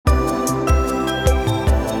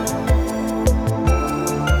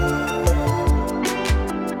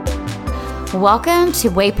welcome to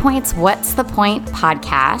Waypoint's What's the Point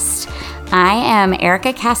podcast. I am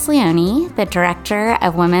Erica Castiglione, the Director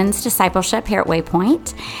of Women's Discipleship here at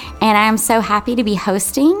Waypoint, and I am so happy to be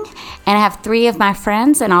hosting, and I have three of my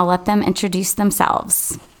friends, and I'll let them introduce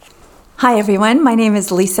themselves. Hi, everyone. My name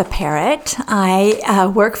is Lisa Parrott. I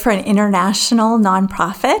work for an international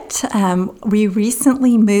nonprofit. We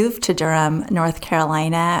recently moved to Durham, North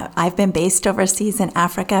Carolina. I've been based overseas in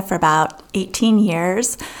Africa for about 18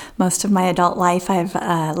 years. Most of my adult life I've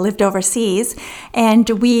lived overseas. And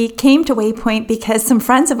we came to Waypoint because some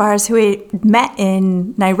friends of ours who we met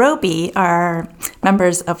in Nairobi are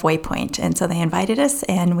members of Waypoint. And so they invited us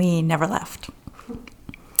and we never left.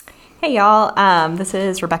 Hey y'all, this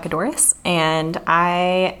is Rebecca Doris, and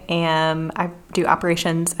I do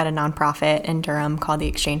operations at a nonprofit in Durham called the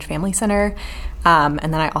Exchange Family Center, and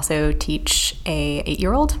then I also teach a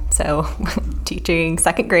 8-year-old, so teaching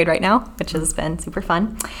second grade right now, which has been super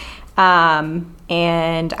fun.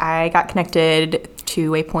 And I got connected to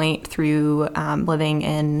Waypoint through living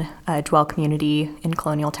in a Dwell community in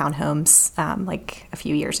colonial townhomes like a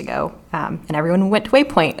few years ago. And everyone went to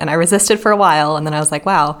Waypoint, and I resisted for a while, and then I was like,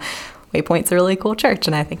 wow, Waypoint's a really cool church,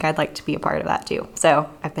 and I think I'd like to be a part of that too. So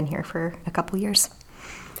I've been here for a couple years.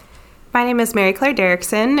 My name is Mary Claire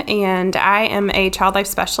Derrickson, and I am a child life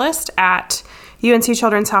specialist at UNC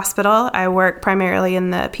Children's Hospital. I work primarily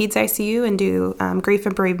in the PEDS ICU and do grief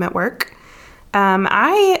and bereavement work.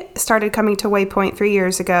 I started coming to Waypoint 3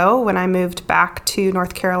 years ago when I moved back to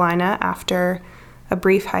North Carolina after a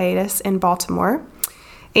brief hiatus in Baltimore.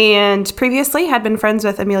 And previously had been friends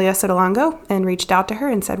with Amelia Sotolongo and reached out to her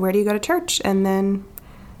and said, where do you go to church? And then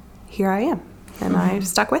here I am, and I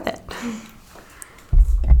stuck with it.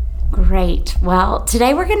 Great. Well,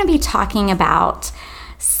 today we're going to be talking about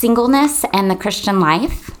singleness and the Christian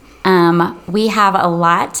life. We have a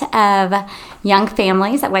lot of young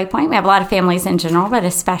families at Waypoint. We have a lot of families in general, but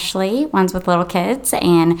especially ones with little kids.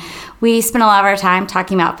 And we spend a lot of our time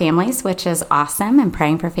talking about families, which is awesome, and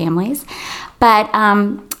praying for families. But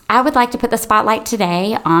I would like to put the spotlight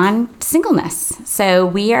today on singleness. So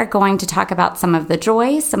we are going to talk about some of the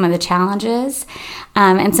joys, some of the challenges,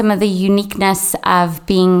 and some of the uniqueness of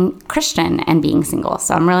being Christian and being single.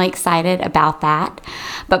 So I'm really excited about that.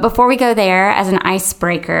 But before we go there, as an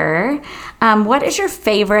icebreaker, what is your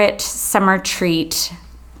favorite summer treat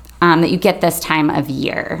that you get this time of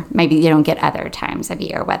year? Maybe you don't get other times of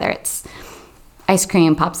year, whether it's ice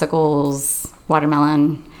cream, popsicles,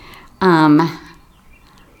 watermelon.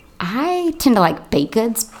 I tend to like baked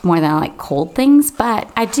goods more than I like cold things,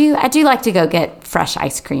 but I do like to go get fresh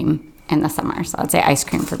ice cream in the summer. So I'd say ice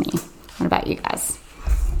cream for me. What about you guys?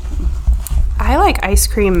 I like ice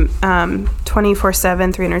cream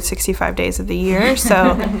 24/7, 365 days of the year,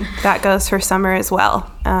 so that goes for summer as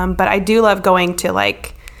well. But I do love going to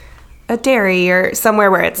like a dairy or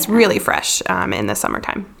somewhere where it's really fresh in the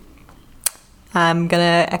summertime. I'm going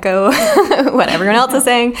to echo what everyone else is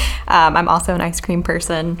saying. I'm also an ice cream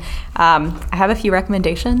person. I have a few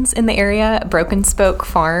recommendations in the area. Broken Spoke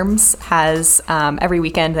Farms has, every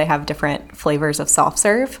weekend they have different flavors of soft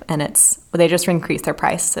serve, and they just increased their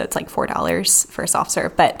price, so it's like $4 for a soft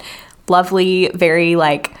serve. But lovely, very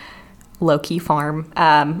like low-key farm.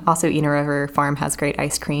 Also, Ena River Farm has great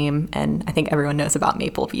ice cream, and I think everyone knows about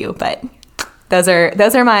Maple View, but those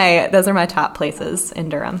are my top places in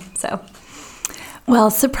Durham. So.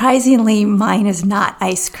 Well, surprisingly, mine is not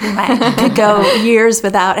ice cream. I could go years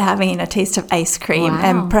without having a taste of ice cream. Wow.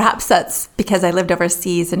 And perhaps that's because I lived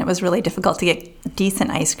overseas and it was really difficult to get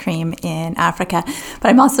decent ice cream in Africa. But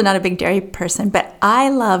I'm also not a big dairy person. But I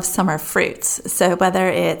love summer fruits. So whether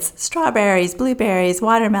it's strawberries, blueberries,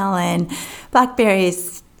 watermelon,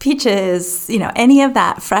 blackberries, peaches, any of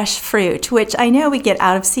that fresh fruit, which I know we get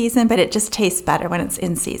out of season, but it just tastes better when it's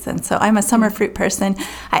in season. So I'm a summer fruit person.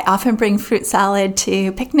 I often bring fruit salad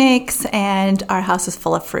to picnics, and our house is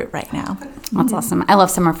full of fruit right now. That's awesome. I love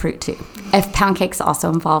summer fruit too. If pound cake's also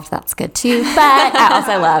involved, that's good too. But I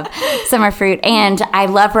also love summer fruit, and I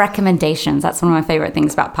love recommendations. That's one of my favorite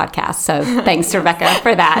things about podcasts. So thanks, Rebecca,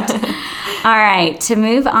 for that. All right, to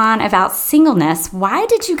move on about singleness, why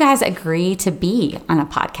did you guys agree to be on a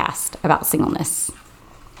podcast about singleness?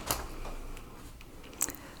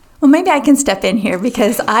 Well, maybe I can step in here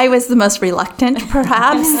because I was the most reluctant,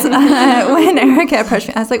 perhaps, when Erica approached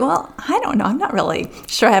me. I was like, well, I don't know. I'm not really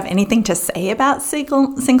sure I have anything to say about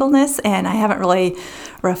singleness, and I haven't really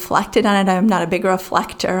reflected on it. I'm not a big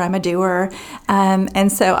reflector. I'm a doer.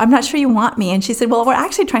 And so I'm not sure you want me. And she said, well, we're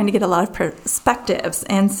actually trying to get a lot of perspectives.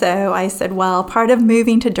 And so I said, well, part of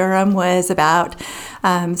moving to Durham was about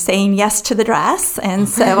saying yes to the dress. And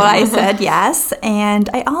so I said yes. And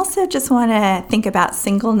I also just want to think about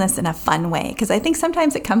singleness in a fun way, because I think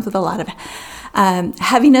sometimes it comes with a lot of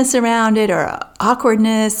heaviness around it or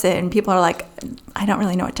awkwardness, and people are like, I don't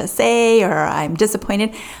really know what to say, or I'm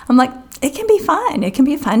disappointed. I'm like, it can be fun. It can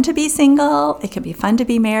be fun to be single. It can be fun to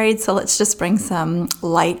be married. So let's just bring some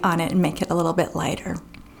light on it and make it a little bit lighter.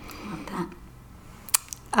 Love that.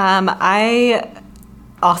 I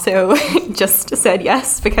also just said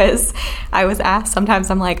yes because I was asked.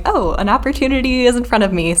 Sometimes I'm like, oh, an opportunity is in front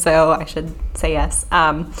of me, so I should say yes.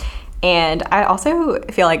 And I also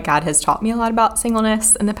feel like God has taught me a lot about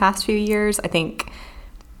singleness in the past few years. I think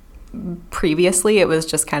previously it was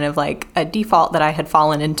just kind of like a default that I had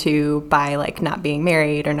fallen into by like not being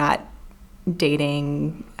married or not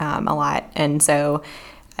dating a lot. And so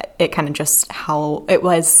it kind of just how it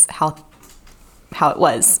was, I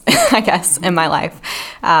guess, in my life.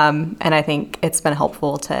 And I think it's been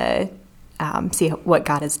helpful to see what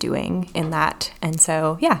God is doing in that. And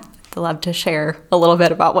so, yeah, I'd love to share a little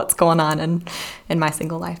bit about what's going on in my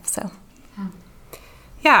single life. So,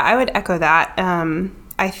 yeah, I would echo that.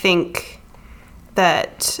 I think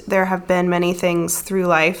that there have been many things through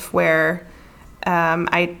life where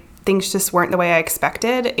things just weren't the way I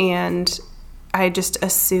expected, and I just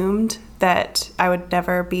assumed that I would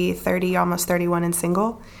never be 30, almost 31 and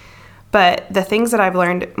single. But the things that I've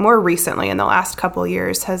learned more recently in the last couple of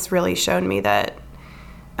years has really shown me that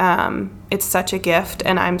it's such a gift,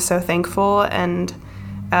 and I'm so thankful. And,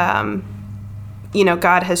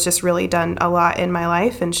 God has just really done a lot in my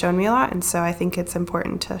life and shown me a lot. And so I think it's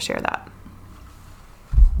important to share that.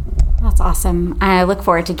 That's awesome. I look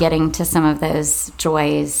forward to getting to some of those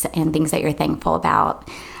joys and things that you're thankful about.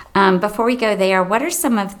 Before we go there, what are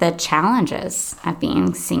some of the challenges of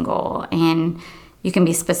being single? And you can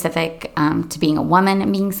be specific to being a woman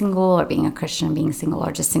and being single, or being a Christian and being single,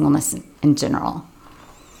 or just singleness in general.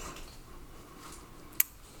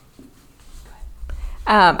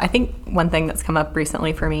 I think one thing that's come up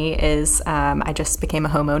recently for me is I just became a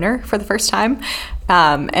homeowner for the first time.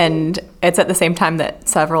 And it's at the same time that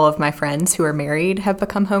several of my friends who are married have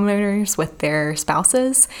become homeowners with their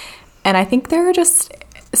spouses. And I think there are just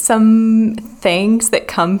some things that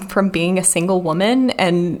come from being a single woman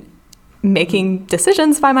and making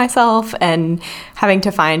decisions by myself and having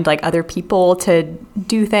to find like other people to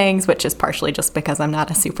do things, which is partially just because I'm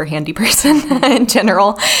not a super handy person in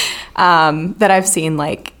general, that I've seen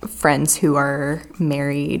like friends who are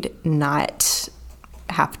married not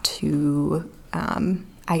have to,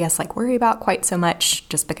 I guess, like worry about quite so much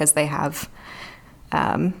just because they have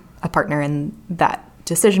a partner in that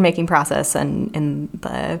decision-making process and in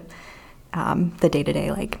the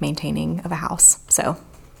day-to-day like maintaining of a house. So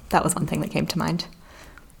that was one thing that came to mind.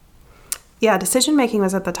 Yeah, decision-making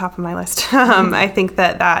was at the top of my list. I think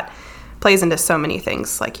that plays into so many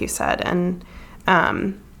things, like you said. And,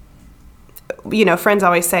 friends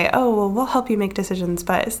always say, oh, well, we'll help you make decisions,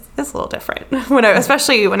 but it's a little different,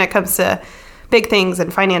 especially when it comes to big things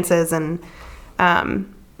and finances. And,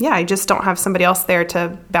 I just don't have somebody else there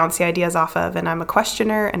to bounce the ideas off of. And I'm a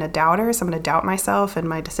questioner and a doubter, so I'm going to doubt myself and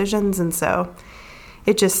my decisions. And so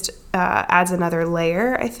it just adds another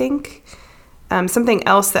layer, I think. Something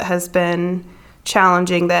else that has been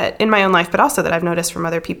challenging that in my own life, but also that I've noticed from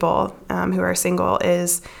other people who are single,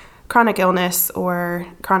 is chronic illness or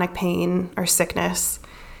chronic pain or sickness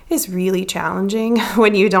is really challenging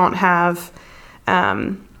when you don't have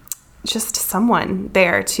just someone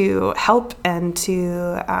there to help and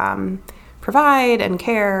to provide and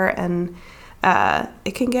care. And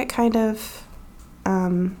it can get kind of...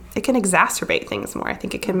 it can exacerbate things more. I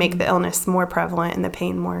think it can make the illness more prevalent and the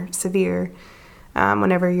pain more severe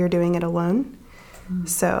whenever you're doing it alone.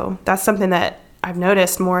 So that's something that I've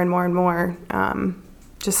noticed more and more and more,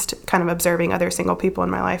 just kind of observing other single people in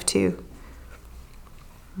my life too.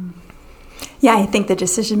 Yeah, I think the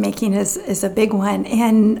decision-making is a big one.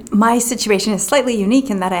 And my situation is slightly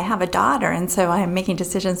unique in that I have a daughter, and so I'm making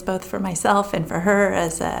decisions both for myself and for her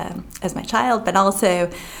as my child, but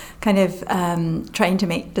also kind of trying to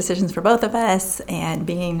make decisions for both of us, and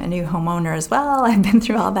being a new homeowner as well. I've been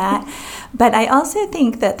through all that. But I also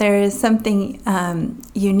think that there is something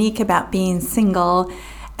unique about being single,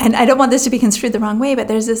 and I don't want this to be construed the wrong way, but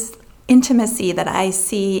there's this intimacy that I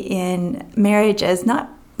see in marriages, not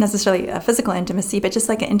necessarily a physical intimacy, but just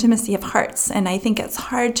like an intimacy of hearts. And I think it's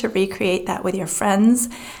hard to recreate that with your friends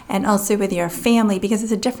and also with your family, because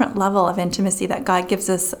it's a different level of intimacy that God gives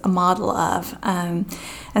us a model of. And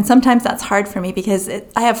sometimes that's hard for me because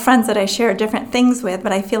I have friends that I share different things with,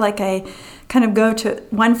 but I feel like I kind of go to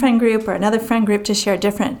one friend group or another friend group to share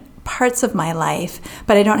different parts of my life,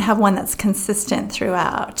 but I don't have one that's consistent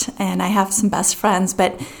throughout. And I have some best friends,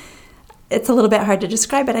 but it's a little bit hard to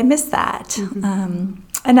describe, but I miss that.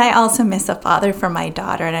 And I also miss a father for my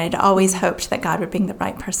daughter, and I'd always hoped that God would bring the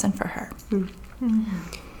right person for her.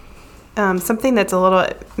 Something that's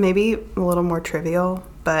maybe a little more trivial,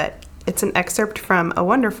 but it's an excerpt from a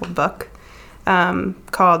wonderful book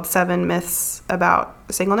called 7 Myths About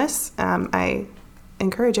Singleness. I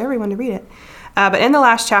encourage everyone to read it. But in the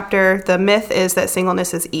last chapter, the myth is that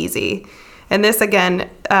singleness is easy. And this, again,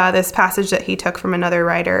 this passage that he took from another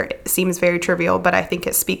writer seems very trivial, but I think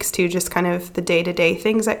it speaks to just kind of the day-to-day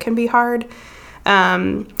things that can be hard.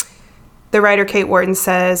 The writer Kate Wharton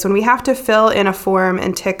says, when we have to fill in a form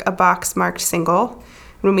and tick a box marked single,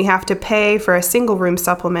 when we have to pay for a single room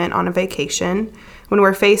supplement on a vacation, when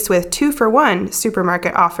we're faced with 2-for-1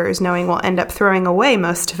 supermarket offers knowing we'll end up throwing away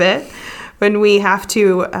most of it, when we have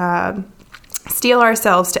to steel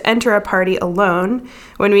ourselves to enter a party alone,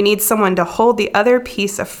 when we need someone to hold the other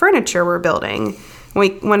piece of furniture we're building,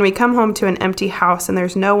 when we come home to an empty house and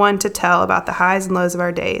there's no one to tell about the highs and lows of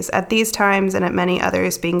our days, at these times and at many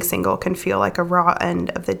others, being single can feel like a raw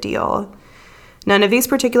end of the deal. None of these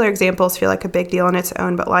particular examples feel like a big deal on its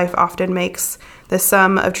own, but life often makes the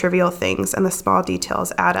sum of trivial things and the small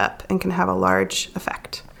details add up and can have a large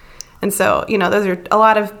effect. And so, those are a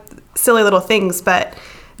lot of silly little things, but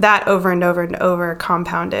that over and over and over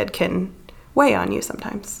compounded can weigh on you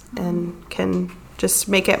sometimes and can just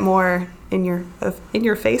make it more in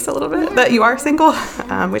your face a little bit that you are single,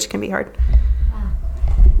 which can be hard.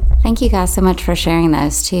 Thank you guys so much for sharing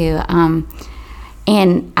those too.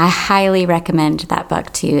 And I highly recommend that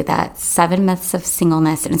book too, that 7 Myths of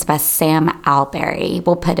Singleness, and it's by Sam Allberry.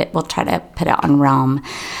 We'll try to put it on Realm.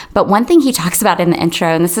 But one thing he talks about in the intro,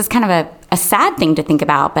 and this is kind of a sad thing to think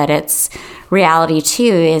about, but it's reality too,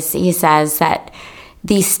 is he says that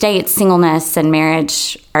these states, singleness and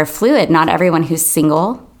marriage, are fluid. Not everyone who's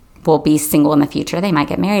single will be single in the future. They might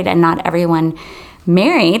get married, and not everyone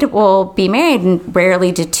married will be married. And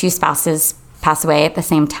rarely do 2 spouses pass away at the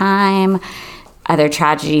same time. Other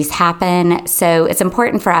tragedies happen. So it's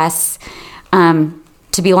important for us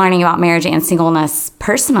to be learning about marriage and singleness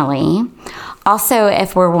personally. Also,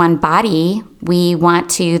 if we're one body, we want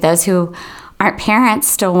to, those who aren't parents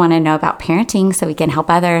still want to know about parenting so we can help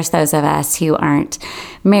others, those of us who aren't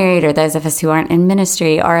married or those of us who aren't in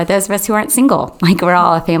ministry or those of us who aren't single. Like, we're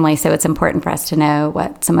all a family, so it's important for us to know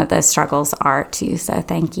what some of those struggles are too. So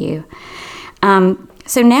thank you.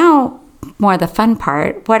 So now, more of the fun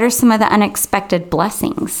part, what are some of the unexpected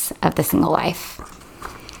blessings of the single life?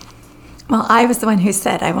 Well, I was the one who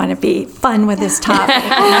said I want to be fun with this topic.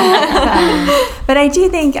 But I do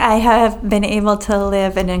think I have been able to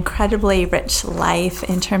live an incredibly rich life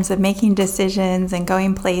in terms of making decisions and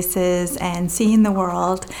going places and seeing the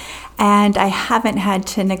world. And I haven't had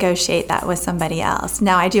to negotiate that with somebody else.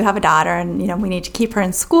 Now, I do have a daughter, and we need to keep her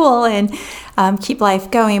in school and keep life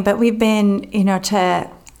going. But we've been, to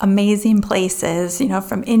amazing places,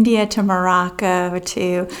 from India to Morocco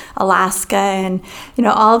to Alaska, and,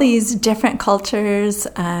 all these different cultures.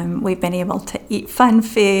 We've been able to eat fun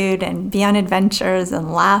food and be on adventures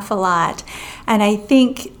and laugh a lot. And I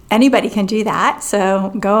think anybody can do that.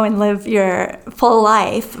 So go and live your full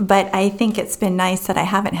life. But I think it's been nice that I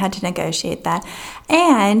haven't had to negotiate that.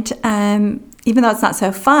 And, even though it's not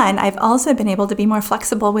so fun, I've also been able to be more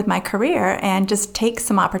flexible with my career and just take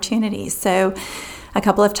some opportunities. So a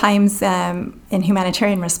couple of times in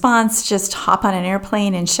humanitarian response, just hop on an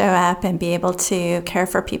airplane and show up and be able to care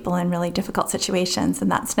for people in really difficult situations. And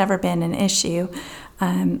that's never been an issue.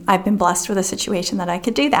 I've been blessed with a situation that I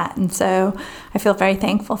could do that. And so I feel very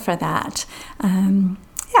thankful for that. And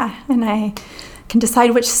I can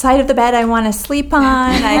decide which side of the bed I want to sleep on.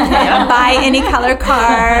 I can buy any color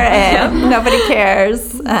car and nobody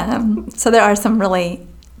cares. So there are some really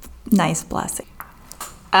nice blessings.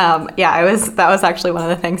 That was actually one of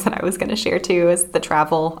the things that I was going to share too, is the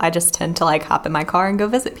travel. I just tend to hop in my car and go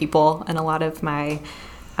visit people. And a lot of my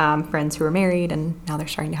friends who are married and now they're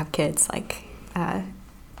starting to have kids,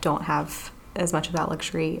 don't have as much of that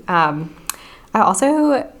luxury. I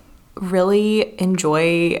also really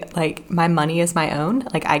enjoy, my money is my own.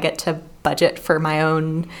 I get to budget for my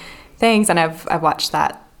own things. And I've watched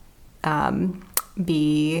that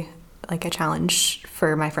be a challenge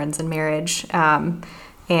for my friends in marriage.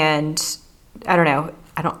 And I don't know,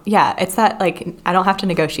 it's that, I don't have to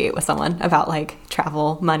negotiate with someone about,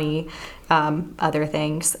 travel, money, other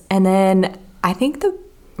things. And then I think the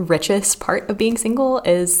richest part of being single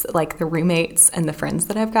is, the roommates and the friends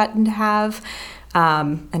that I've gotten to have,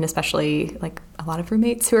 and especially, a lot of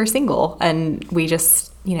roommates who are single. And we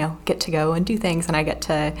just get to go and do things, and I get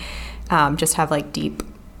to just have like deep,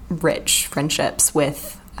 rich friendships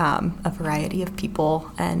with a variety of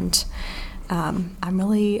people. And I'm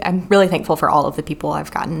really thankful for all of the people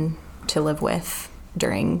I've gotten to live with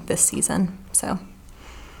during this season. So,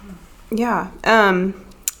 yeah.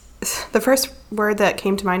 The first word that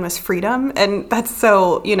came to mind was freedom. And that's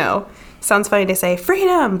so, sounds funny to say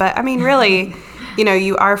freedom, but I mean, really,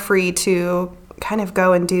 you are free to kind of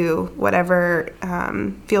go and do whatever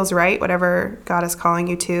feels right, whatever God is calling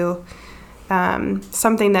you to.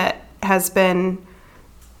 Something that has been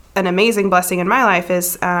an amazing blessing in my life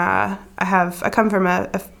is I come from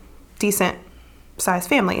a decent sized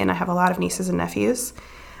family, and I have a lot of nieces and nephews.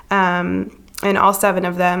 And all 7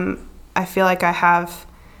 of them, I feel like I have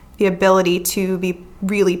the ability to be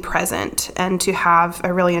really present and to have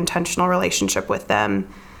a really intentional relationship with them.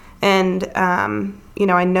 And,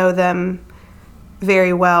 I know them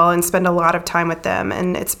very well and spend a lot of time with them.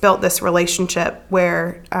 And it's built this relationship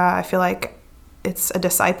where I feel like it's a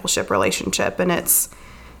discipleship relationship, and it's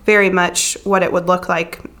very much what it would look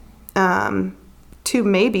like to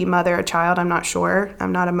maybe mother a child. I'm not sure.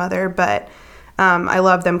 I'm not a mother, but I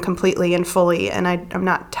love them completely and fully, and I'm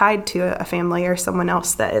not tied to a family or someone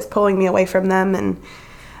else that is pulling me away from them. And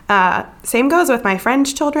same goes with my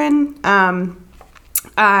friends' children.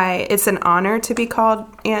 It's an honor to be called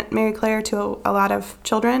Aunt Mary Claire to a lot of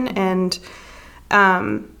children, and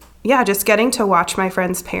just getting to watch my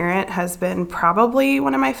friends parent has been probably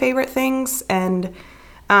one of my favorite things, and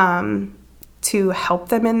to help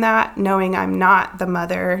them in that, knowing I'm not the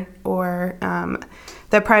mother or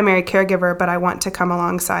the primary caregiver, but I want to come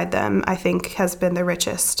alongside them, I think has been the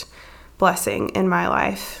richest blessing in my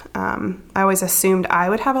life. I always assumed I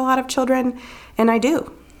would have a lot of children, and I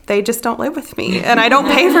do. They just don't live with me, and I don't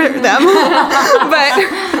pay for them, but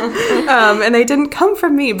and they didn't come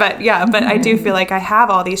from me. But I do feel like I have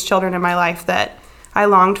all these children in my life that I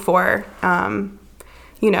longed for,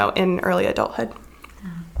 in early adulthood.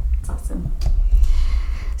 That's awesome.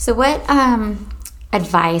 So what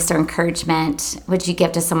advice or encouragement would you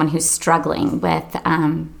give to someone who's struggling with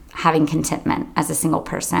having contentment as a single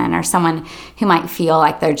person, or someone who might feel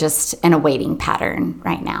like they're just in a waiting pattern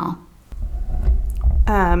right now?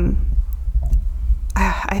 I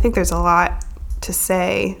think there's a lot to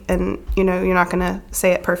say, and you're not going to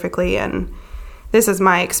say it perfectly, and this is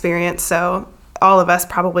my experience, so all of us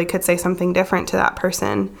probably could say something different to that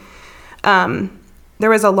person. There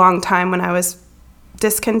was a long time when I was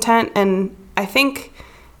discontent, and I think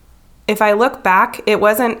if I look back, it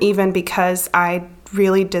wasn't even because I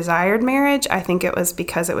really desired marriage. I think it was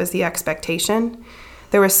because it was the expectation.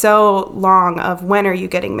 There was so long of when are you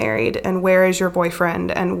getting married, and where is your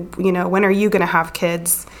boyfriend, and when are you going to have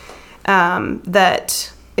kids,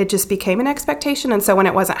 that it just became an expectation. And so when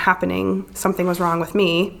it wasn't happening, something was wrong with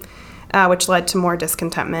me, which led to more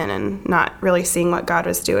discontentment and not really seeing what God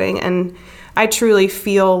was doing. And I truly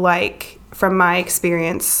feel like, from my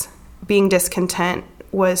experience, being discontent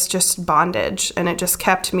was just bondage, and it just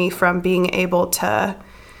kept me from being able to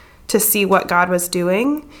see what God was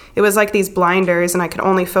doing. It was like these blinders, and I could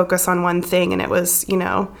only focus on one thing, and it was,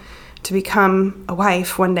 to become a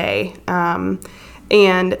wife one day.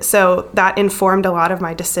 And so that informed a lot of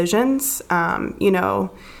my decisions,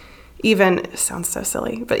 even, it sounds so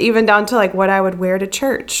silly, but even down to like what I would wear to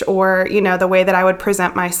church, or, the way that I would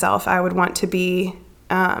present myself. I would want to be,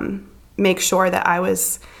 make sure that I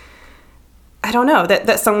was, I don't know,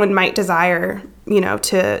 that someone might desire,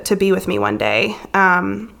 to be with me one day.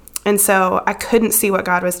 And so I couldn't see what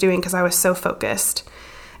God was doing because I was so focused.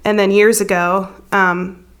 And then years ago,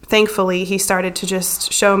 thankfully, he started to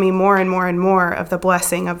just show me more and more and more of the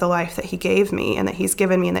blessing of the life that he gave me, and that he's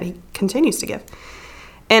given me, and that he continues to give.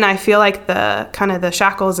 And I feel like the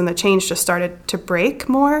shackles and the chains just started to break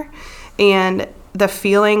more. And the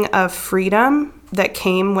feeling of freedom that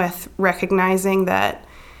came with recognizing that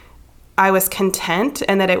I was content,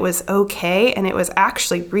 and that it was okay, and it was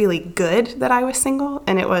actually really good that I was single,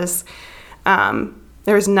 and it was,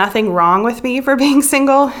 there was nothing wrong with me for being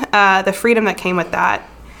single. The freedom that came with that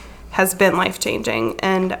has been life-changing,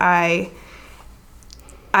 and I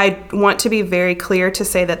want to be very clear to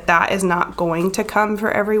say that is not going to come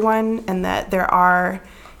for everyone, and that there are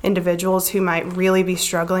individuals who might really be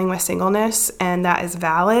struggling with singleness, and that is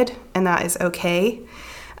valid, and that is okay.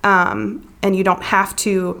 And you don't have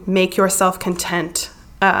to make yourself content,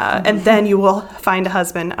 and then you will find a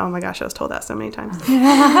husband. Oh my gosh, I was told that so many times.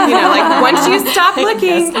 Like once you stop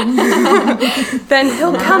looking, then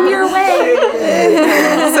he'll come your way.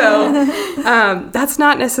 So that's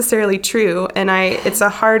not necessarily true, and it's a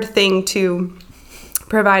hard thing to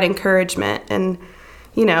provide encouragement. And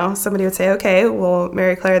somebody would say, okay, well,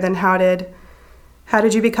 Mary Claire, then how did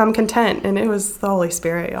you become content? And it was the Holy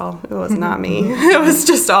Spirit, y'all. It was not me. It was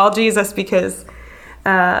just all Jesus, because,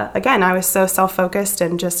 again, I was so self-focused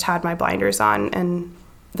and just had my blinders on, and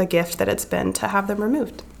the gift that it's been to have them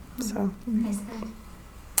removed. So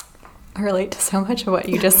I relate to so much of what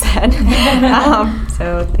you just said.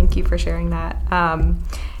 So thank you for sharing that. One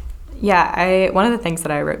of the things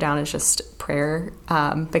that I wrote down is just prayer,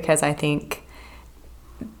 because I think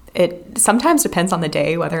it sometimes depends on the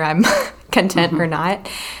day whether I'm content or not.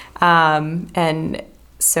 And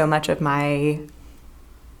so much of my,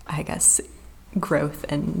 I guess, growth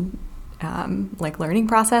and learning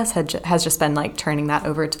process has just been turning that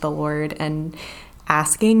over to the Lord and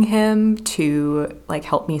asking him to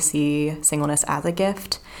help me see singleness as a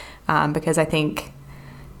gift. Because I think,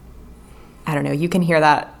 I don't know, you can hear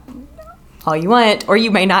that all you want, or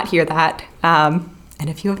you may not hear that. And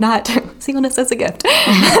if you have not, singleness is a gift.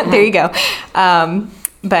 There you go.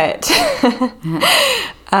 But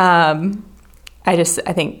I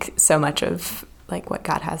think so much of what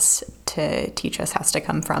God has to teach us has to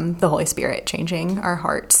come from the Holy Spirit changing our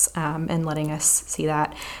hearts, and letting us see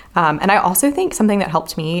that. And I also think something that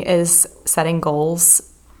helped me is setting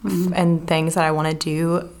goals and things that I want to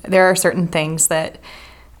do. There are certain things that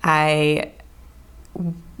I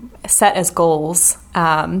set as goals,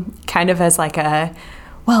 kind of as I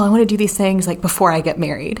want to do these things before I get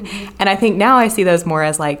married. Mm-hmm. And I think now I see those more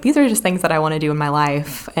as these are just things that I want to do in my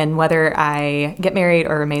life. And whether I get married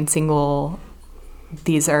or remain single,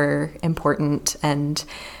 these are important and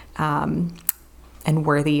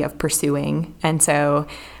worthy of pursuing. And so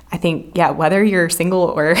I think, whether you're single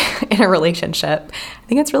or in a relationship, I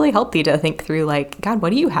think it's really healthy to think through God,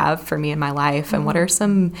 what do you have for me in my life? Mm-hmm. And what are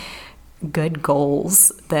some good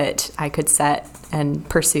goals that I could set and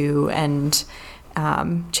pursue and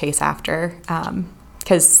chase after?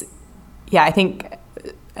 Because I think,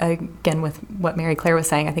 again, with what Mary Claire was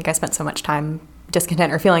saying, I think I spent so much time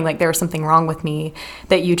discontent or feeling like there was something wrong with me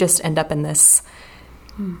that you just end up in this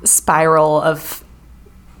spiral of,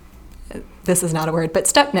 this is not a word, but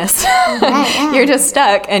stuckness. Yeah. You're just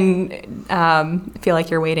stuck and feel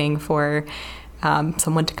like you're waiting for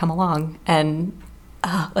someone to come along. And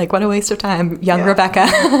what a waste of time, young Rebecca.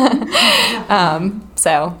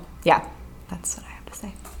 That's what I have to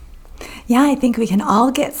say. Yeah, I think we can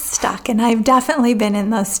all get stuck, and I've definitely been in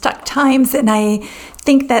those stuck times, and I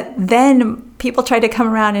think that then people try to come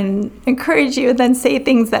around and encourage you and then say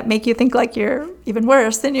things that make you think you're even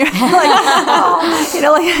worse, and you're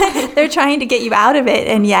they're trying to get you out of it,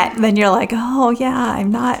 and yet then you're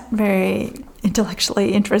I'm not very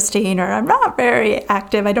intellectually interesting, or I'm not very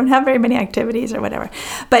active, I don't have very many activities or whatever.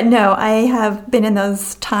 But no, I have been in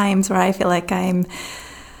those times where I feel like I'm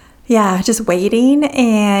just waiting.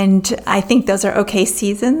 And I think those are okay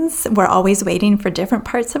seasons. We're always waiting for different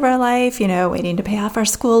parts of our life, waiting to pay off our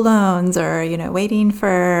school loans, or, waiting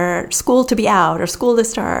for school to be out or school to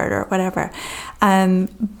start or whatever.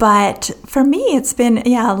 But for me, it's been,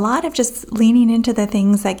 a lot of just leaning into the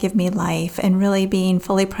things that give me life and really being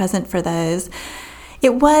fully present for those.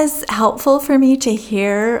 It was helpful for me to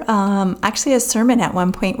hear actually a sermon at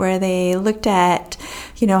one point where they looked at,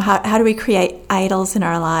 how do we create idols in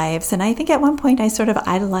our lives? And I think at one point I sort of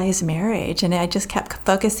idolized marriage, and I just kept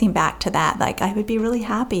focusing back to that. I would be really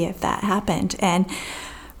happy if that happened. And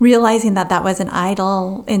realizing that that was an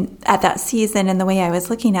idol at that season and the way I was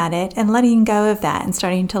looking at it, and letting go of that and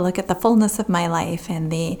starting to look at the fullness of my life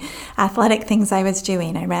and the athletic things I was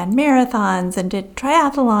doing. I ran marathons and did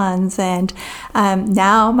triathlons, and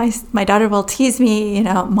now my daughter will tease me,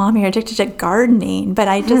 Mom, you're addicted to gardening, but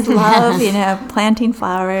I just love, planting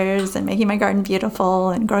flowers and making my garden beautiful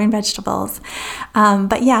and growing vegetables.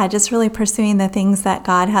 But just really pursuing the things that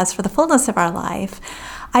God has for the fullness of our life.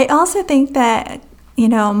 I also think that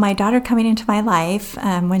my daughter coming into my life,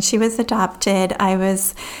 when she was adopted, I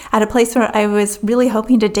was at a place where I was really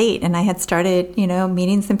hoping to date, and I had started,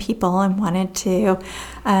 meeting some people and wanted to,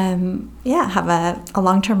 have a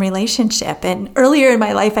long-term relationship. And earlier in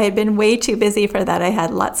my life, I had been way too busy for that. I had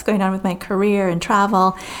lots going on with my career and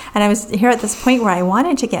travel, and I was here at this point where I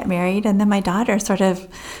wanted to get married, and then my daughter sort of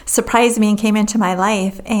surprised me and came into my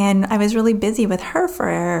life, and I was really busy with her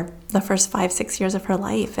for the first 5-6 years of her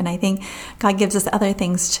life. And I think God gives us other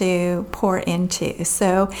things to pour into.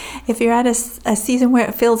 So if you're at a season where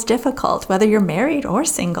it feels difficult, whether you're married or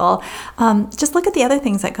single, just look at the other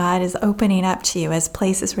things that God is opening up to you as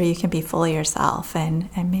places where you can be fully yourself, and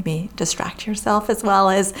maybe distract yourself as well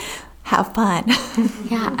as have fun.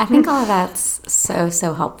 Yeah, I think all of that's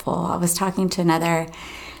so helpful. I was talking to another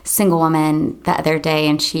single woman the other day,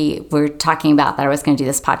 and we were talking about that I was going to do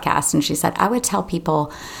this podcast, and she said, I would tell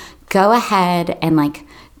people, go ahead and like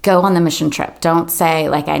go on the mission trip. Don't say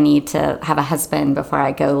like I need to have a husband before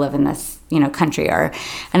I go live in this, country. Or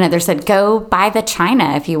another said, go buy the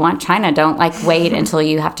china if you want china. Don't like wait until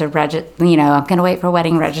you have to I'm going to wait for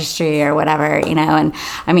wedding registry or whatever, And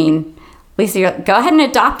I mean, Lisa, go ahead and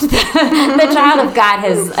adopt the child if God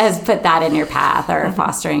has put that in your path, or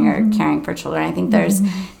fostering or caring for children. I think there's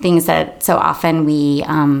things that so often we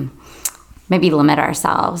maybe limit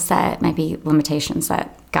ourselves, that might be limitations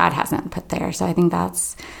that God hasn't put there. So I think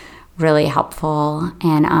that's really helpful.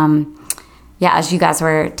 And as you guys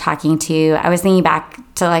were talking too, I was thinking back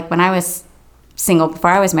to like when I was single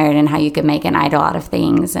before I was married, and how you could make an idol out of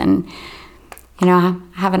things. And I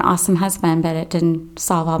have an awesome husband, but it didn't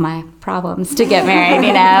solve all my problems to get married,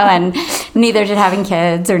 and neither did having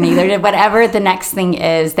kids, or neither did whatever the next thing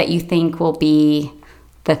is that you think will be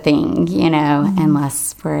the thing,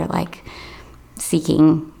 unless we're like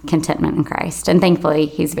seeking contentment in Christ. And thankfully,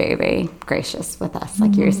 he's very, very gracious with us.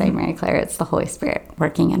 Like you were saying, Mary Claire, it's the Holy Spirit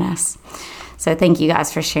working in us. So thank you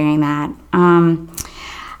guys for sharing that.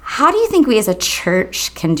 How do you think we as a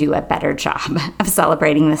church can do a better job of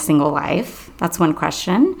celebrating the single life? That's one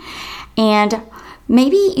question. And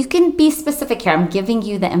maybe you can be specific here. I'm giving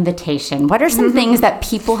you the invitation. What are some things that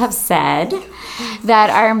people have said that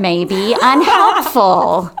are maybe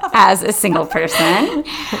unhelpful as a single person?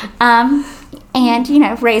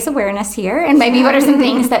 And, raise awareness here. And maybe what are some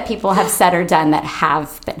things that people have said or done that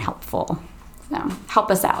have been helpful? So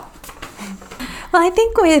help us out. Well, I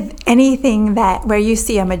think with anything where you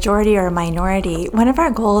see a majority or a minority, one of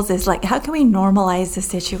our goals is like, how can we normalize the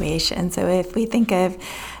situation? So if we think of,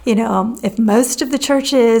 if most of the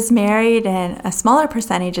church is married and a smaller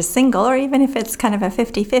percentage is single, or even if it's kind of a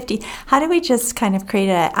 50-50, how do we just kind of create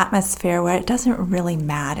an atmosphere where it doesn't really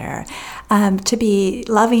matter? To be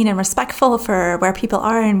loving and respectful for where people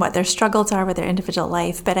are and what their struggles are with their individual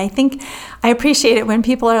life. But I think I appreciate it when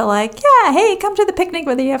people are like, yeah, hey, come to the picnic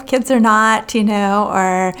whether you have kids or not,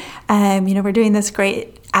 or, we're doing this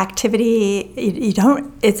great activity.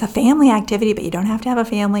 It's a family activity, but you don't have to have a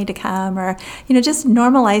family to come, or, just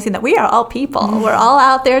normalizing that we are all people. Mm-hmm. We're all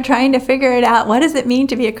out there trying to figure it out. What does it mean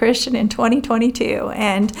to be a Christian in 2022?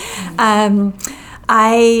 And,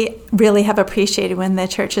 I really have appreciated when the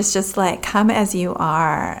church is just like, come as you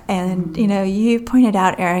are. And, you pointed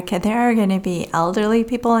out, Erica, there are going to be elderly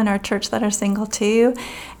people in our church that are single too,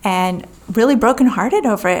 and really brokenhearted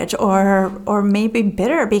over it, or maybe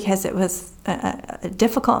bitter because it was a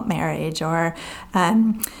difficult marriage, or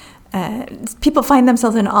people find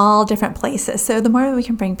themselves in all different places. So the more we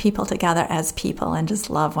can bring people together as people and just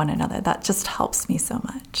love one another, that just helps me so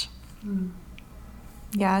much.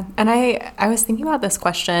 Yeah, and I was thinking about this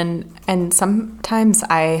question, and sometimes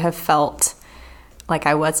I have felt like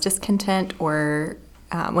I was discontent, or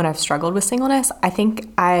when I've struggled with singleness, I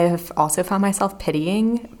think I have also found myself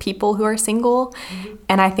pitying people who are single,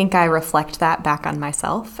 and I think I reflect that back on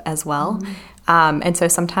myself as well. And so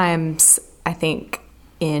sometimes I think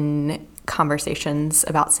in conversations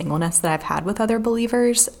about singleness that I've had with other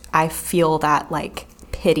believers, I feel that like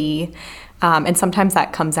pity, and sometimes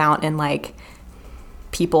that comes out in like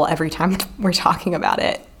people every time we're talking about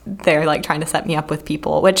it. They're like trying to set me up with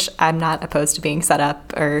people, which I'm not opposed to being set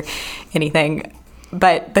up or anything,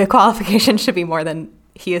 but the qualification should be more than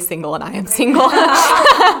he is single and I am single.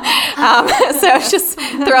 So just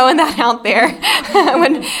throwing that out there.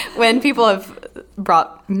 when people have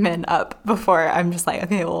brought men up before, I'm just like,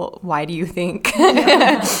 okay, well, why do you think?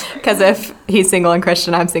 Because if he's single and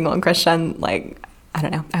Christian, I'm single and Christian, like, I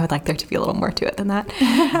don't know. I would like there to be a little more to it than that.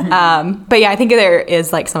 But yeah, I think there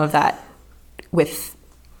is like some of that with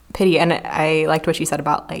pity. And I liked what you said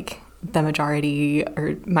about like the majority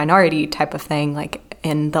or minority type of thing. Like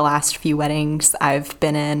in the last few weddings I've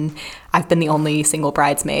been the only single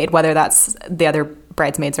bridesmaid, whether that's the other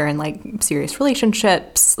bridesmaids are in like serious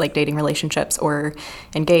relationships, like dating relationships, or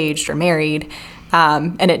engaged or married.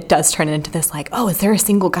 And it does turn into this like, oh, is there a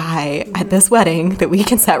single guy at this wedding that we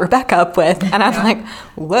can set Rebecca up with? And I'm like,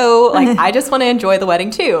 whoa, like I just want to enjoy the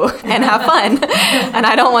wedding too and have fun. And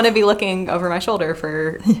I don't want to be looking over my shoulder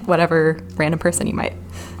for whatever random person you might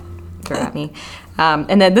throw at me.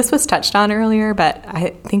 And then this was touched on earlier, but I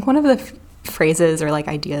think one of the phrases or like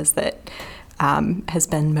ideas that has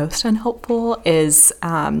been most unhelpful is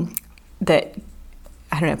that,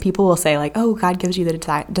 I don't know, people will say like, oh, God gives you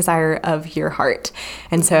the desire of your heart.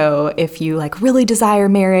 And so if you like really desire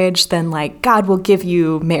marriage, then like God will give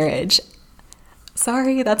you marriage.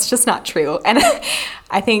 Sorry, that's just not true. And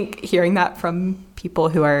I think hearing that from people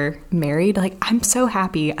who are married, like, I'm so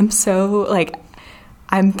happy. I'm so like,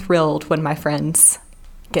 I'm thrilled when my friends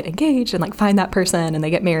get engaged and like find that person and they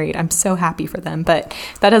get married. I'm so happy for them. But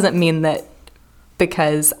that doesn't mean that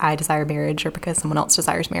because I desire marriage or because someone else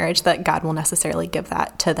desires marriage that God will necessarily give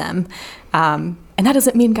that to them. And that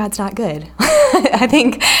doesn't mean God's not good. I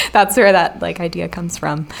think that's where that like idea comes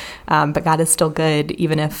from. But God is still good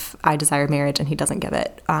even if I desire marriage and he doesn't give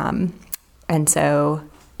it. And so,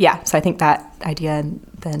 yeah, so I think that idea, and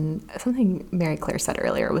then something Mary Claire said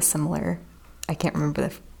earlier was similar. I can't remember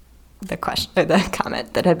the question or the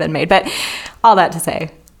comment that had been made, but all that to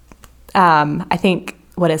say, I think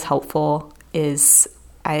what is helpful is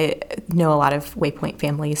I know a lot of Waypoint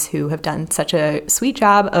families who have done such a sweet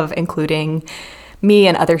job of including me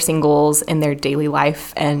and other singles in their daily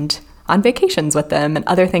life and on vacations with them and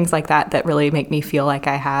other things like that that really make me feel like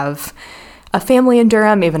I have a family in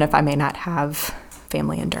Durham, even if I may not have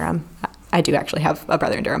family in Durham. I do actually have a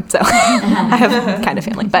brother in Durham, so I have kind of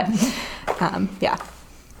family, but yeah.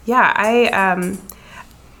 Yeah,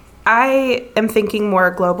 I am thinking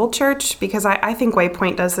more global church because I think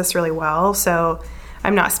Waypoint does this really well. So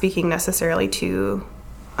I'm not speaking necessarily to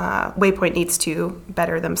Waypoint needs to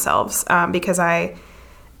better themselves because I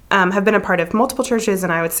have been a part of multiple churches,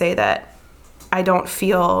 and I would say that I don't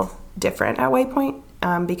feel different at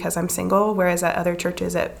Waypoint because I'm single, whereas at other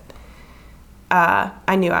churches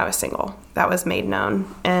I knew I was single. That was made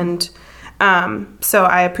known. And so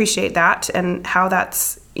I appreciate that, and how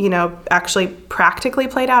that's actually practically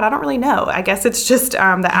played out, I don't really know. I guess it's just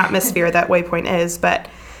the atmosphere that Waypoint is. But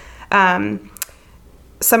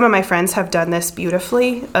some of my friends have done this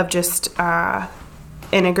beautifully of just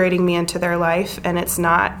integrating me into their life. And it's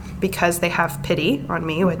not because they have pity on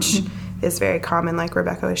me, which is very common, like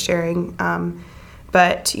Rebecca was sharing.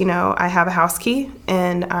 But, I have a house key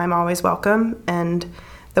and I'm always welcome. And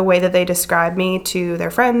the way that they describe me to their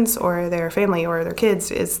friends or their family or their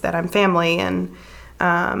kids is that I'm family, and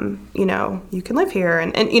you can live here,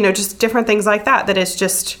 and just different things like that it's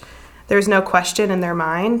just, there's no question in their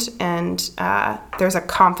mind, and there's a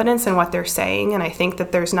confidence in what they're saying. And I think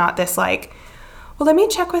that there's not this like, well, let me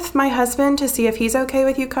check with my husband to see if he's okay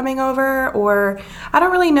with you coming over, or I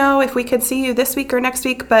don't really know if we could see you this week or next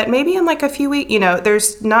week, but maybe in like a few weeks,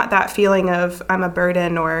 there's not that feeling of I'm a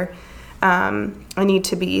burden or I need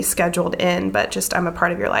to be scheduled in, but just I'm a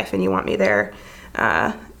part of your life and you want me there.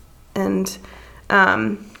 And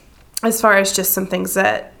as far as just some things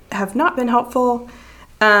that have not been helpful,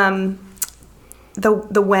 the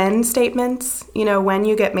when statements, when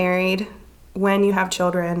you get married, when you have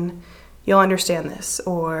children, you'll understand this,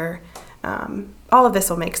 or all of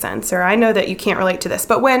this will make sense, or I know that you can't relate to this,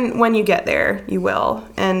 but when you get there, you will.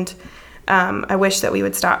 And I wish that we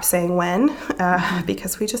would stop saying when,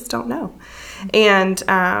 because we just don't know. And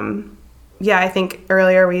I think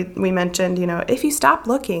earlier we mentioned, if you stop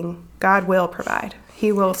looking, God will provide.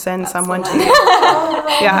 He will send someone to you.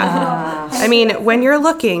 Yeah. I mean, when you're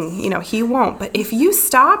looking, he won't. But if you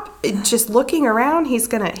stop just looking around, he's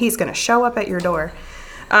gonna show up at your door.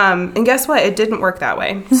 And guess what? It didn't work that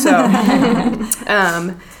way. So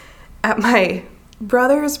at my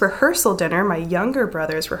brother's rehearsal dinner, my younger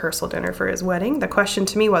brother's rehearsal dinner for his wedding, the question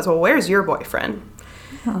to me was, well, where's your boyfriend?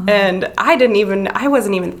 Oh. And I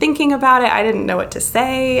wasn't even thinking about it. I didn't know what to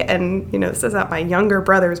say. And, this is at my younger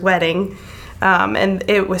brother's wedding. And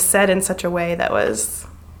it was said in such a way that was,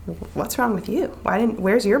 what's wrong with you?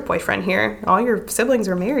 Where's your boyfriend here? All your siblings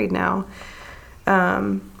are married now.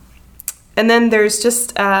 And then there's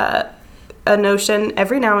just a notion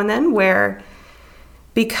every now and then where,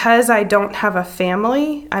 because I don't have a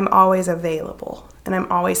family, I'm always available and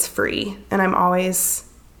I'm always free and I'm always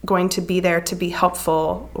going to be there to be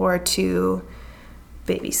helpful or to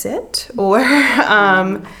babysit or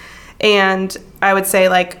and I would say,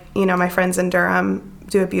 like, my friends in Durham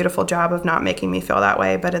do a beautiful job of not making me feel that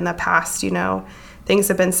way. But in the past, things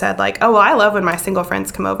have been said like, oh, well, I love when my single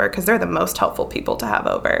friends come over because they're the most helpful people to have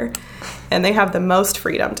over and they have the most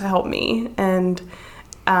freedom to help me. And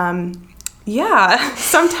sometimes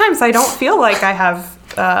I don't feel like I have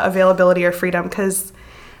availability or freedom because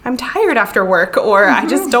I'm tired after work, or I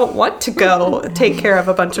just don't want to go take care of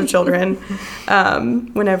a bunch of children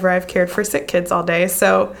whenever I've cared for sick kids all day.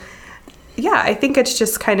 So I think it's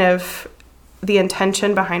just kind of the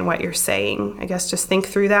intention behind what you're saying. I guess just think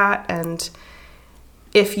through that. And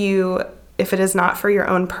if it is not for your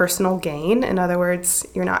own personal gain, in other words,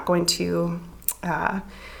 you're not going to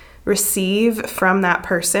receive from that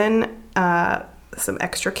person some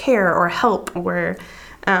extra care or help or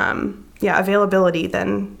availability,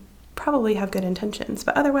 then probably have good intentions.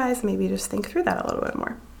 But otherwise, maybe just think through that a little bit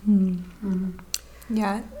more. Mm-hmm.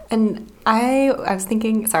 Yeah. And I was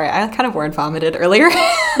thinking, sorry, I kind of word vomited earlier.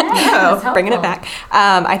 Bringing it back.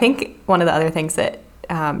 I think one of the other things that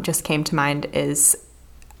just came to mind is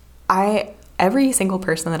every single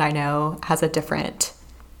person that I know has a different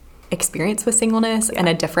experience with singleness and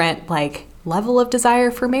a different like level of desire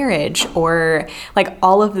for marriage or like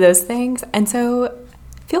all of those things. And so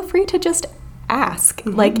feel free to just ask,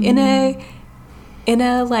 like in a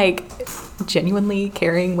like genuinely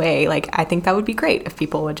caring way. Like I think that would be great if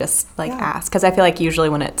people would just like ask, because I feel like usually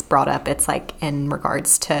when it's brought up it's like in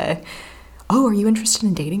regards to, oh, are you interested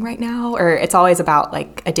in dating right now? Or it's always about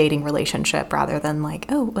like a dating relationship rather than like,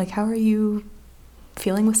 oh, like how are you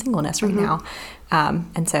feeling with singleness right now?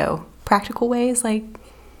 And so practical ways, like,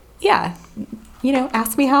 yeah, you know,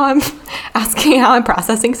 ask me how I'm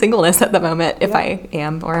processing singleness at the moment, if I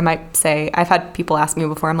am. Or I might say, I've had people ask me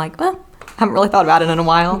before, I'm like, well, I haven't really thought about it in a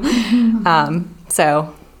while.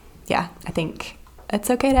 So yeah, I think it's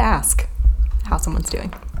okay to ask how someone's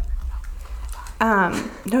doing.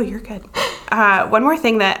 No, you're good. One more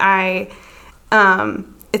thing that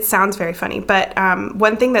it sounds very funny, but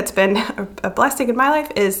one thing that's been a blessing in my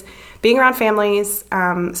life is being around families,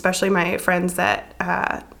 especially my friends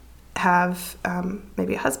that have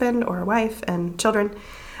maybe a husband or a wife and children,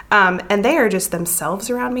 and they are just themselves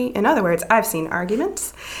around me. In other words, I've seen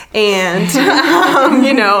arguments, and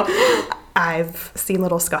you know, I've seen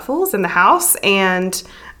little scuffles in the house, and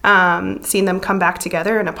seen them come back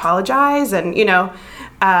together and apologize, and you know,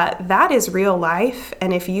 that is real life.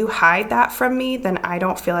 And if you hide that from me, then I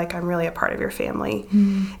don't feel like I'm really a part of your family.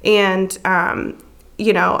 And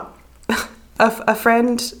you know, a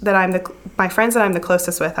friend that my friends that I'm the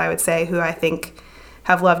closest with, I would say, who I think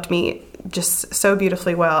have loved me just so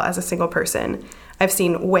beautifully well as a single person, I've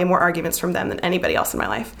seen way more arguments from them than anybody else in my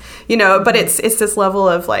life, you know, but it's this level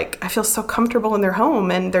of like, I feel so comfortable in their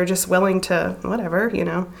home and they're just willing to, whatever, you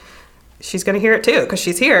know, she's going to hear it too, cause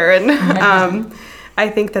she's here. And, I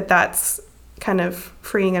think that that's kind of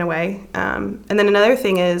freeing in a way. And then another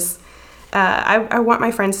thing is, I want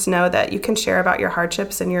my friends to know that you can share about your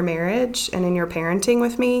hardships in your marriage and in your parenting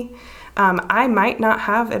with me. I might not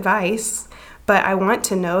have advice, but I want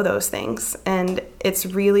to know those things. And it's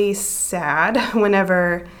really sad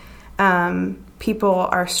whenever people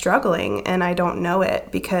are struggling and I don't know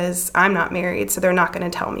it because I'm not married, so they're not going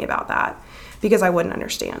to tell me about that because I wouldn't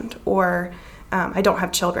understand. Or I don't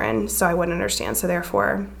have children, so I wouldn't understand. So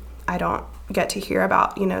therefore, I don't get to hear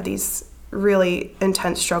about, you know, these really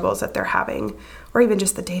intense struggles that they're having, or even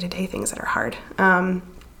just the day-to-day things that are hard. And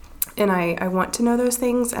I want to know those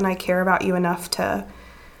things, and I care about you enough to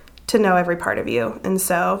know every part of you. And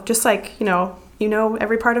so just like, you know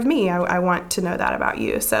every part of me, I want to know that about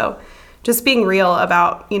you. So just being real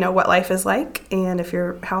about, you know, what life is like. And if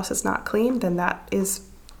your house is not clean, then that is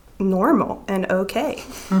normal and okay.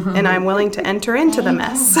 And I'm willing to enter into the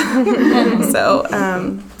mess. So,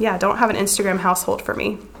 yeah, don't have an Instagram household for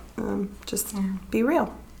me. Just be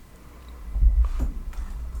real.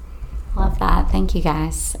 Love that. Thank you,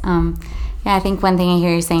 guys. Yeah, I think one thing I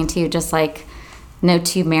hear you saying too, just like no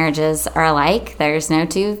two marriages are alike. There's no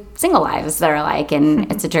two single lives that are alike,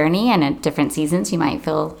 and it's a journey, and at different seasons you might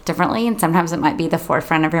feel differently, and sometimes it might be the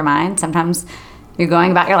forefront of your mind. Sometimes you're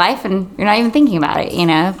going about your life and you're not even thinking about it, you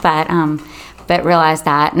know, but realize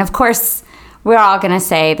that. And of course, we're all going to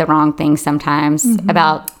say the wrong things sometimes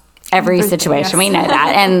about every situation. Yes. We know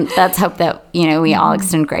that. And let's hope that, you know, we all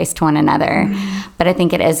extend grace to one another. But I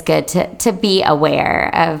think it is good to be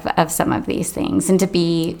aware of some of these things and to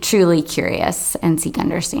be truly curious and seek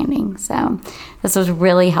understanding. So this was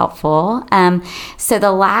really helpful. So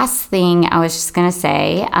the last thing I was just going to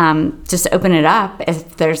say, just open it up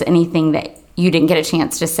if there's anything that you didn't get a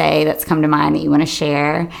chance to say that's come to mind that you want to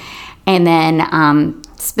share. And then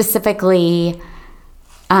specifically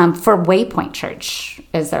for Waypoint Church,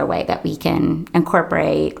 is there a way that we can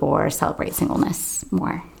incorporate or celebrate singleness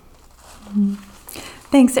more?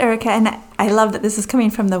 Thanks, Erica. And I love that this is coming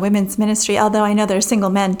from the women's ministry, although I know there's single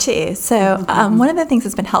men too. So one of the things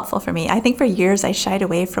that's been helpful for me, I think for years I shied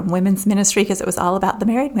away from women's ministry because it was all about the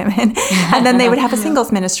married women. And then they would have a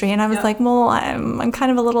singles ministry. And I was like, well, I'm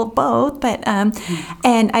kind of a little both. But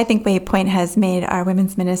and I think Waypoint has made our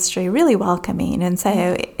women's ministry really welcoming. And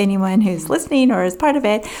so anyone who's listening or is part of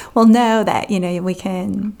it will know that, you know, we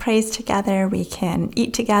can praise together, we can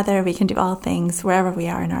eat together, we can do all things wherever we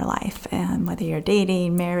are in our life. Whether you're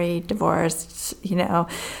dating, married, divorced, first,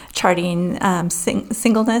 charting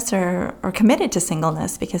singleness or committed to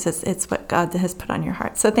singleness, because it's what God has put on your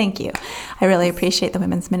heart. So thank you. I really appreciate the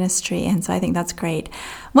women's ministry, and so I think that's great.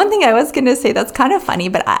 One thing I was going to say that's kind of funny,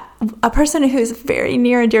 but a person who's very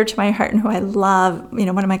near and dear to my heart and who I love, one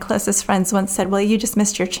of my closest friends once said, well, you just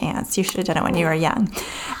missed your chance. You should have done it when you were young.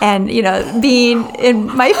 And, being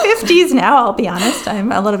in my 50s now, I'll be honest,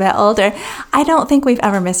 I'm a little bit older, I don't think we've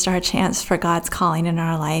ever missed our chance for God's calling in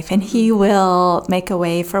our life. And He will make a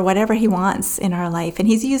way for whatever He wants in our life. And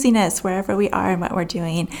He's using us wherever we are and what we're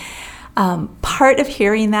doing. Part of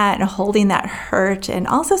hearing that and holding that hurt and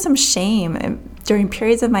also some shame during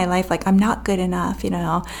periods of my life, like I'm not good enough,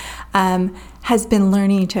 has been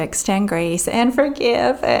learning to extend grace and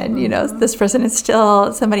forgive. And, this person is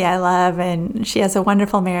still somebody I love, and she has a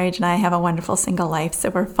wonderful marriage and I have a wonderful single life, so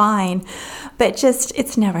we're fine. But just,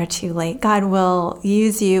 it's never too late. God will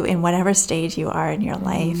use you in whatever stage you are in your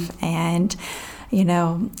life. And,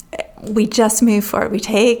 we just move forward. We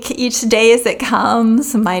take each day as it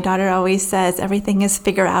comes. My daughter always says everything is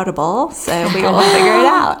figure-outable, so we will figure it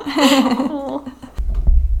out.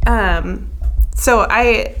 So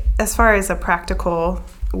as far as a practical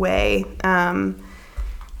way, one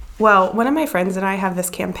of my friends and I have this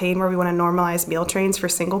campaign where we want to normalize meal trains for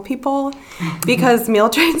single people, because meal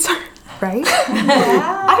trains are, right?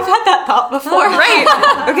 Yeah. I've had that thought before.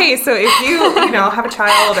 Right. Okay, so if you have a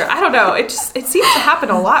child, or I don't know, it seems to happen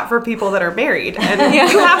a lot for people that are married, and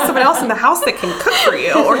you have someone else in the house that can cook for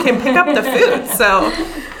you or can pick up the food. So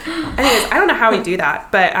anyways, I don't know how we do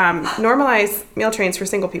that, but normalize meal trains for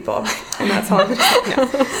single people, and that's all I'm going to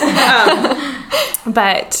say.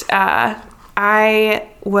 But I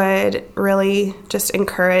would really just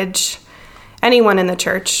encourage anyone in the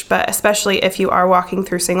church, but especially if you are walking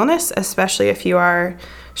through singleness, especially if you are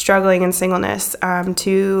struggling in singleness,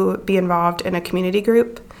 to be involved in a community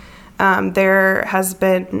group. There has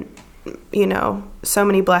been, so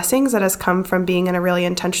many blessings that has come from being in a really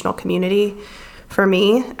intentional community for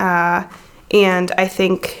me. And I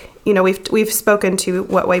think, we've spoken to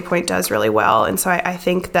what Waypoint does really well. And so I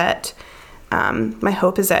think that my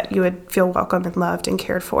hope is that you would feel welcome and loved and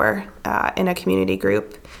cared for in a community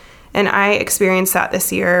group. And I experienced that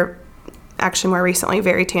this year, actually more recently,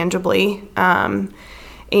 very tangibly. I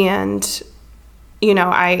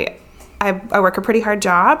work a pretty hard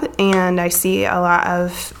job, and I see a lot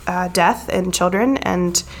of death in children.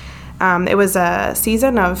 And it was a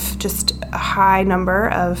season of just a high number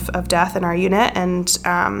of death in our unit. And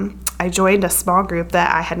I joined a small group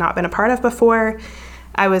that I had not been a part of before.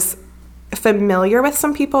 I was familiar with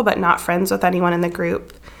some people, but not friends with anyone in the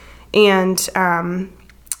group. And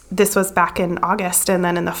this was back in August, and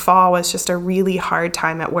then in the fall was just a really hard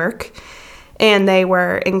time at work. And they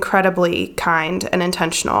were incredibly kind and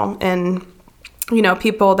intentional. And,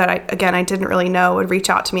 people that I didn't really know would reach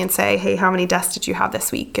out to me and say, hey, how many deaths did you have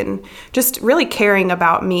this week? And just really caring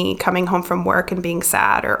about me coming home from work and being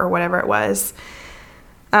sad or whatever it was.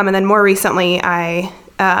 And then more recently, I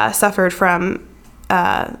suffered from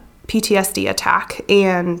PTSD attack.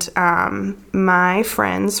 And my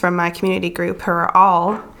friends from my community group, who are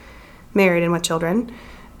all married and with children,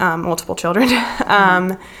 multiple children,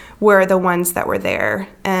 were the ones that were there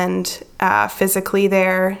and physically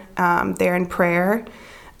there, there in prayer,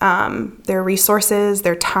 their resources,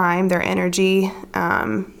 their time, their energy.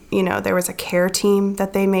 There was a care team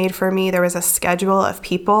that they made for me. There was a schedule of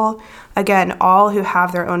people, again, all who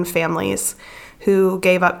have their own families, who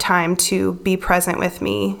gave up time to be present with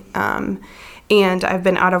me. And I've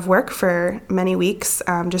been out of work for many weeks,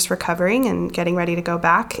 just recovering and getting ready to go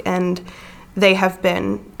back. And they have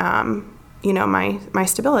been, my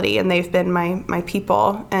stability, and they've been my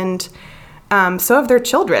people. And so have their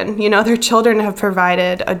children. Their children have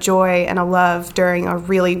provided a joy and a love during a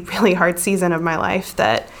really, really hard season of my life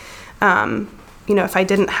that, if I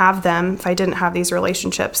didn't have them, if I didn't have these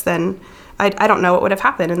relationships, then I don't know what would have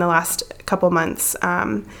happened in the last couple months.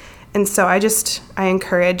 And so I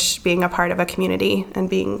encourage being a part of a community and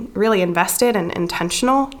being really invested and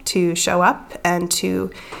intentional to show up and to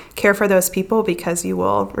care for those people, because you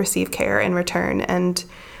will receive care in return. And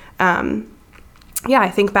I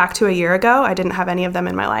think back to a year ago, I didn't have any of them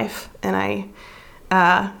in my life, and I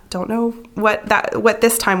don't know what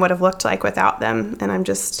this time would have looked like without them. And I'm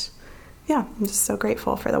just so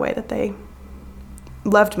grateful for the way that they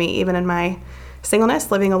loved me, even in my singleness,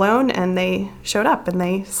 living alone, and they showed up and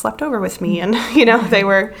they slept over with me, and they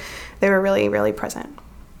were really, really present.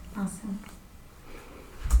 Awesome.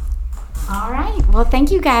 All right. Well, thank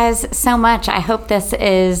you guys so much. I hope this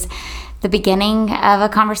is the beginning of a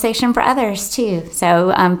conversation for others too.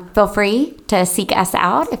 So feel free to seek us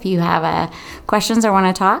out if you have questions or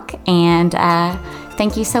want to talk. And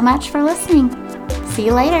thank you so much for listening. See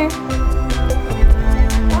you later.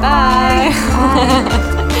 Bye. Bye.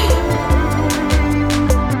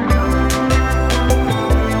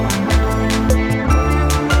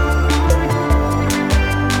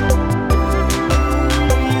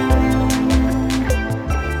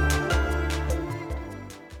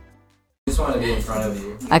 Want to be in front of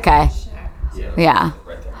you. Okay. Yeah.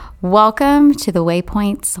 Right there. Welcome to the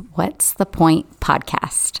Waypoint's What's the Point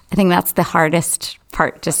podcast. I think that's the hardest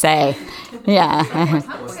part to say. Yeah.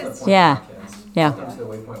 What's the point Yeah. podcast? Yeah. Welcome to the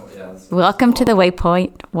Waypoint. Yeah, that's- Welcome to the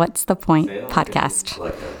Waypoint What's the Point podcast.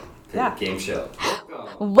 Like a game show.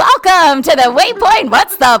 Welcome to the Waypoint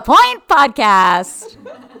What's the Point podcast.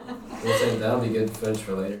 We'll say that'll be good footage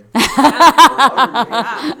for later.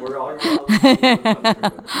 We're all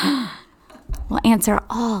We'll answer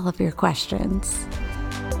all of your questions.